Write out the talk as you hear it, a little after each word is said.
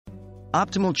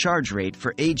Optimal charge rate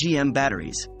for AGM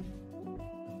batteries.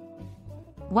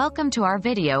 Welcome to our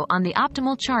video on the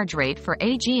optimal charge rate for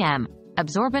AGM,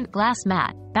 absorbent glass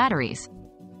mat, batteries.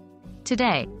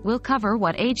 Today, we'll cover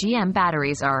what AGM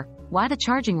batteries are, why the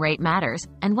charging rate matters,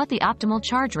 and what the optimal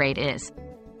charge rate is.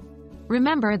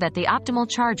 Remember that the optimal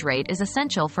charge rate is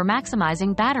essential for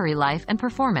maximizing battery life and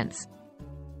performance.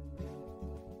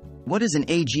 What is an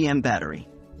AGM battery?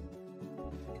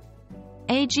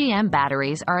 AGM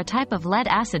batteries are a type of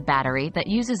lead-acid battery that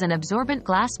uses an absorbent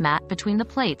glass mat between the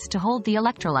plates to hold the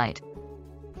electrolyte.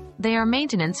 They are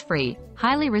maintenance-free,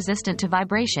 highly resistant to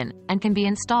vibration, and can be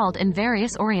installed in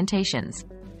various orientations.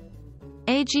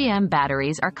 AGM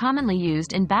batteries are commonly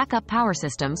used in backup power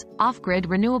systems, off-grid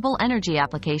renewable energy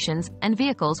applications, and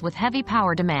vehicles with heavy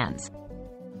power demands.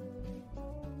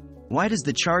 Why does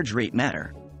the charge rate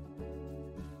matter?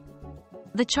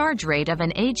 The charge rate of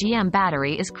an AGM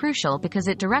battery is crucial because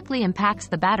it directly impacts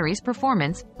the battery's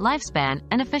performance, lifespan,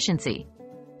 and efficiency.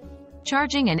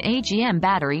 Charging an AGM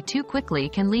battery too quickly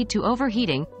can lead to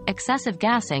overheating, excessive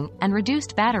gassing, and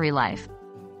reduced battery life.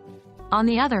 On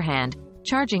the other hand,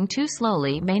 charging too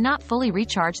slowly may not fully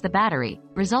recharge the battery,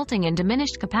 resulting in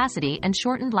diminished capacity and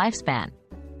shortened lifespan.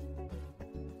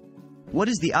 What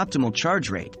is the optimal charge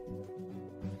rate?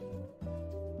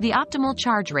 The optimal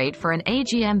charge rate for an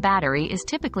AGM battery is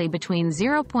typically between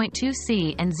 0.2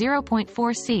 C and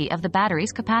 0.4 C of the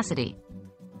battery's capacity.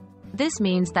 This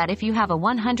means that if you have a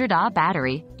 100 Ah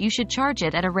battery, you should charge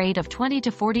it at a rate of 20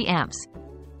 to 40 amps.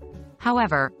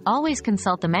 However, always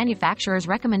consult the manufacturer's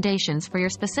recommendations for your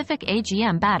specific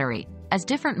AGM battery, as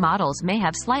different models may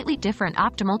have slightly different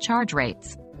optimal charge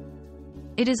rates.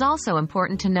 It is also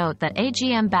important to note that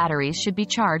AGM batteries should be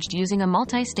charged using a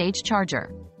multi-stage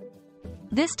charger.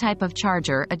 This type of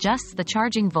charger adjusts the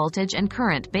charging voltage and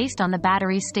current based on the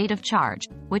battery's state of charge,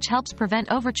 which helps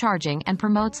prevent overcharging and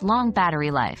promotes long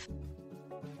battery life.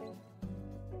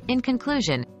 In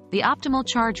conclusion, the optimal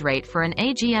charge rate for an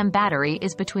AGM battery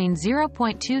is between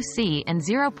 0.2 C and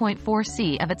 0.4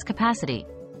 C of its capacity.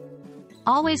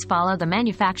 Always follow the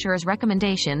manufacturer's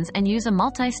recommendations and use a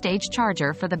multi-stage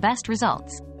charger for the best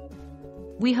results.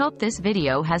 We hope this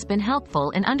video has been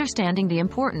helpful in understanding the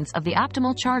importance of the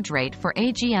optimal charge rate for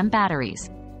AGM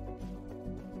batteries.